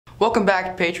Welcome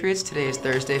back, Patriots. Today is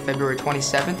Thursday, February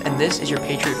 27th, and this is your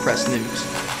Patriot Press News.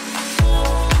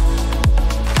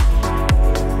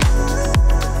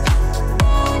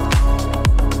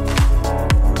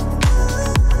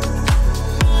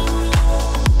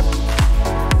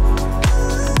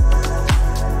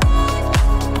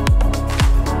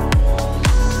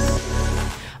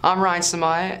 I'm Ryan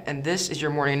Samaya, and this is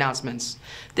your morning announcements.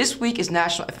 This week is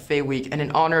National FFA Week, and in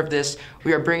honor of this,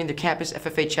 we are bringing the campus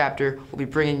FFA chapter. We'll be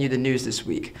bringing you the news this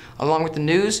week. Along with the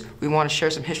news, we want to share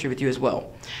some history with you as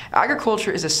well.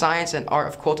 Agriculture is the science and art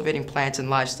of cultivating plants and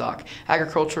livestock.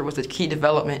 Agriculture was the key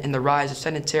development in the rise of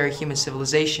sedentary human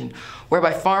civilization,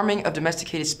 whereby farming of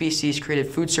domesticated species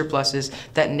created food surpluses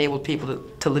that enabled people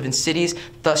to live in cities,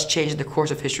 thus changing the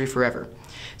course of history forever.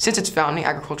 Since its founding,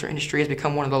 agriculture industry has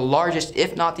become one of the largest,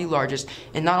 if not the largest,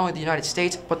 in not only the United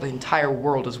States, but the entire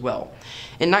world as well.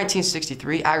 In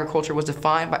 1963, agriculture was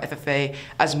defined by FFA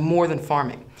as more than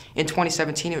farming. In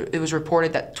 2017, it was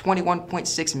reported that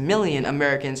 21.6 million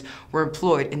Americans were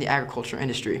employed in the agriculture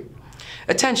industry.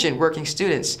 Attention, working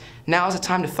students. Now is the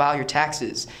time to file your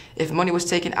taxes. If money was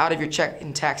taken out of your check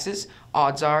in taxes,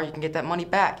 odds are you can get that money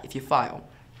back if you file.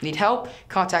 Need help?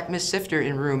 Contact Ms. Sifter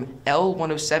in room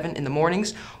L107 in the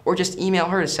mornings, or just email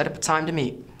her to set up a time to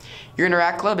meet. Your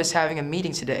Interact Club is having a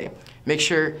meeting today. Make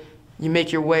sure you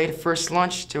make your way to first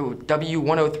lunch to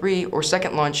W103 or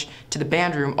second lunch to the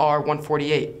band room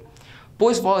R148.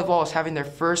 Boys volleyball is having their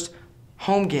first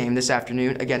home game this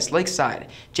afternoon against Lakeside.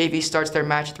 JV starts their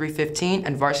match at 3:15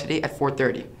 and varsity at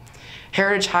 4:30.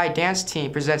 Heritage High Dance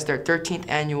Team presents their 13th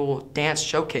annual dance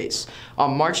showcase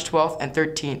on March 12th and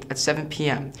 13th at 7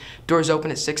 p.m. Doors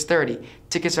open at 6:30.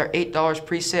 Tickets are $8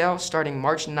 pre-sale starting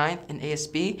March 9th in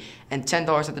ASB and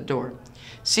 $10 at the door.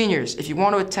 Seniors, if you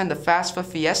want to attend the FAFSA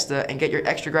Fiesta and get your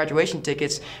extra graduation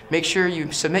tickets, make sure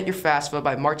you submit your FAFSA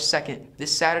by March 2nd.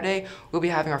 This Saturday, we'll be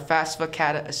having our FAFSA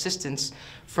CATA assistance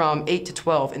from 8 to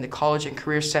 12 in the College and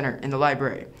Career Center in the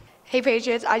library. Hey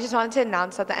Patriots, I just wanted to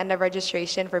announce that the end of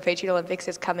registration for Patriot Olympics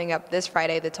is coming up this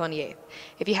Friday, the 28th.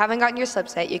 If you haven't gotten your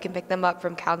slips yet, you can pick them up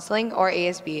from counseling or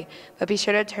ASB, but be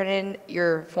sure to turn in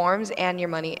your forms and your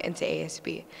money into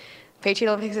ASB. Patriot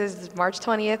Olympics is March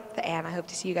 20th, and I hope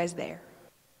to see you guys there.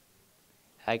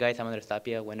 Hi guys, I'm Andres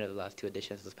Tapia, winner of the last two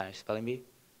editions of the Spanish Spelling Bee.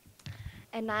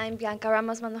 And I'm Bianca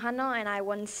Ramos Mandujano, and I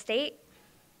won state.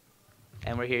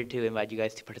 And we're here to invite you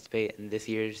guys to participate in this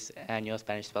year's annual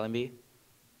Spanish Spelling Bee.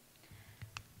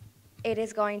 It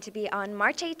is going to be on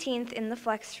March 18th in the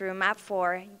Flex Room at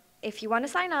 4. If you want to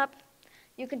sign up,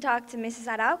 you can talk to Mrs.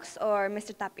 Araux or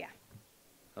Mr. Tapia.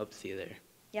 Hope to see you there.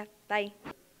 Yeah, bye.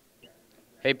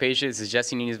 Hey Patriots, it's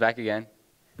Jesse Nunez back again.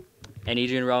 And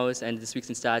Adrian Rose, and this week's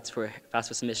in stats for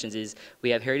FAFSA submissions is we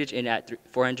have Heritage in at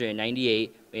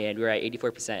 498, and we're at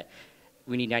 84%.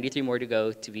 We need 93 more to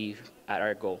go to be at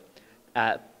our goal.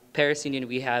 At Paris Union,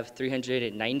 we have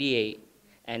 398,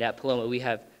 and at Paloma, we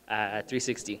have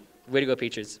 360. Way to go,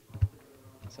 Patriots.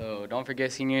 So don't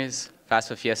forget, seniors,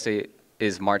 FAFSA Fiesta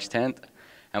is March 10th.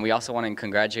 And we also want to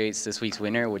congratulate this week's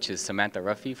winner, which is Samantha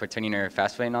Ruffy, for turning her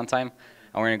FAFSA in on time.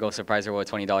 And we're going to go surprise her with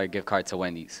a $20 gift card to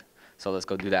Wendy's. So let's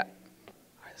go do that.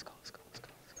 All right, let's go.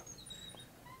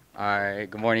 All right,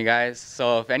 good morning, guys.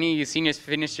 So if any of you seniors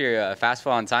finished your FAFSA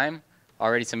on time,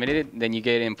 already submitted it, then you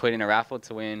get put in a raffle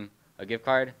to win a gift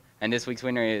card. And this week's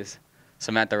winner is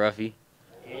Samantha Ruffy.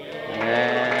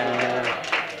 Yeah.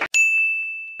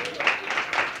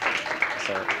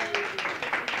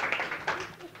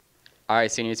 All right,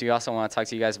 seniors, we also want to talk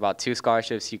to you guys about 2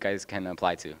 scholarships you guys can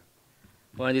apply to.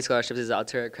 One of these scholarships is the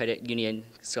Altura Credit Union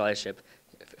Scholarship.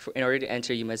 In order to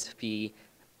enter, you must be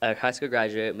a high school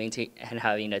graduate, and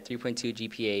having a 3.2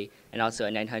 GPA, and also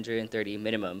a 930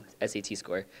 minimum SAT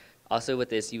score. Also with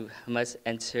this, you must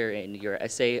enter in your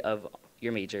essay of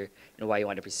your major and why you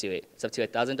want to pursue it. It's up to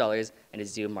 $1,000 and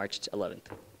is due March 11th.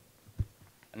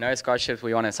 Another scholarship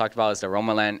we want to talk about is the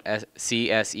Romaland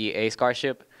CSEA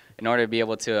scholarship. In order to be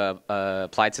able to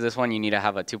apply to this one, you need to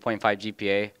have a 2.5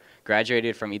 GPA,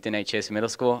 graduated from Ethan H. Chase Middle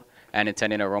School, and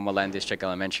attended a Romaland District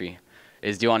Elementary. It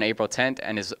is due on April 10th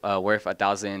and is worth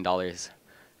 $1,000.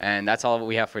 And that's all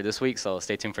we have for this week, so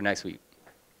stay tuned for next week.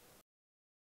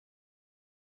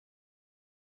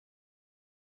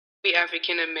 We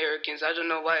African Americans, I don't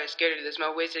know why I'm scared of this. My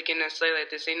ways are getting slayed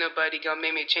like this. Ain't nobody gonna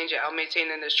make me change it. I'll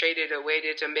maintain and straight it,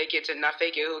 waited to make it, to not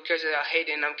fake it. Who cares that I hate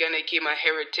it? I'm gonna keep my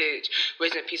heritage.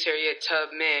 Raised in peace, Harriet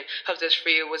Tubman. Helped us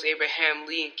free, it was Abraham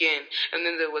Lincoln. And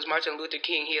then there was Martin Luther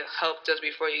King. He helped us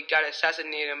before he got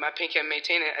assassinated. My pain can't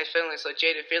maintain it. I feeling so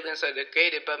jaded, feeling so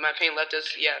degraded. But my pain left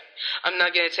us, yeah. I'm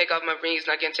not gonna take off my rings,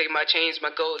 not gonna take my chains, my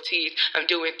gold teeth. I'm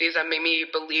doing things that make me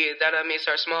believe that I may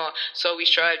start small. So we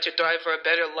strive to thrive for a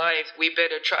better life. life, we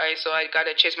better try. So I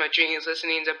gotta chase my dreams.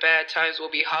 Listening to bad times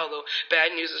will be hollow.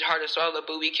 Bad news is hard to swallow,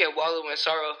 but we can't wallow in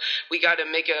sorrow. We gotta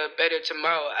make a better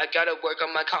tomorrow. I gotta work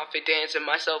on my confidence and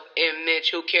my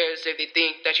self-image. Who cares if they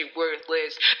think that you're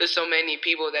worthless? There's so many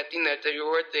people that think that you're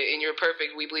worth it and you're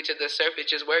perfect. We bleed to the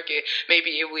surface, just work it.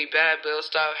 Maybe it will be bad, but it'll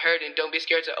stop hurting. Don't be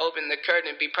scared to open the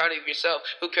curtain. Be proud of yourself.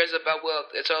 Who cares about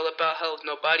wealth? It's all about health.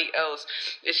 Nobody else.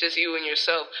 It's just you and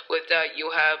yourself. With that,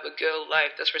 you'll have a good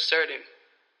life. That's for certain.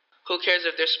 Who cares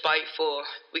if they're spiteful?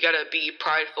 We gotta be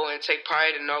prideful and take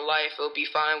pride in our life. It'll be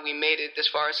fine. We made it this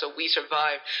far, so we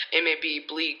survived. It may be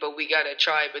bleak, but we gotta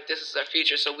try. But this is our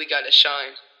future, so we gotta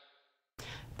shine.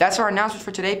 That's our announcement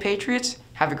for today, Patriots.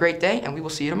 Have a great day, and we will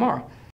see you tomorrow.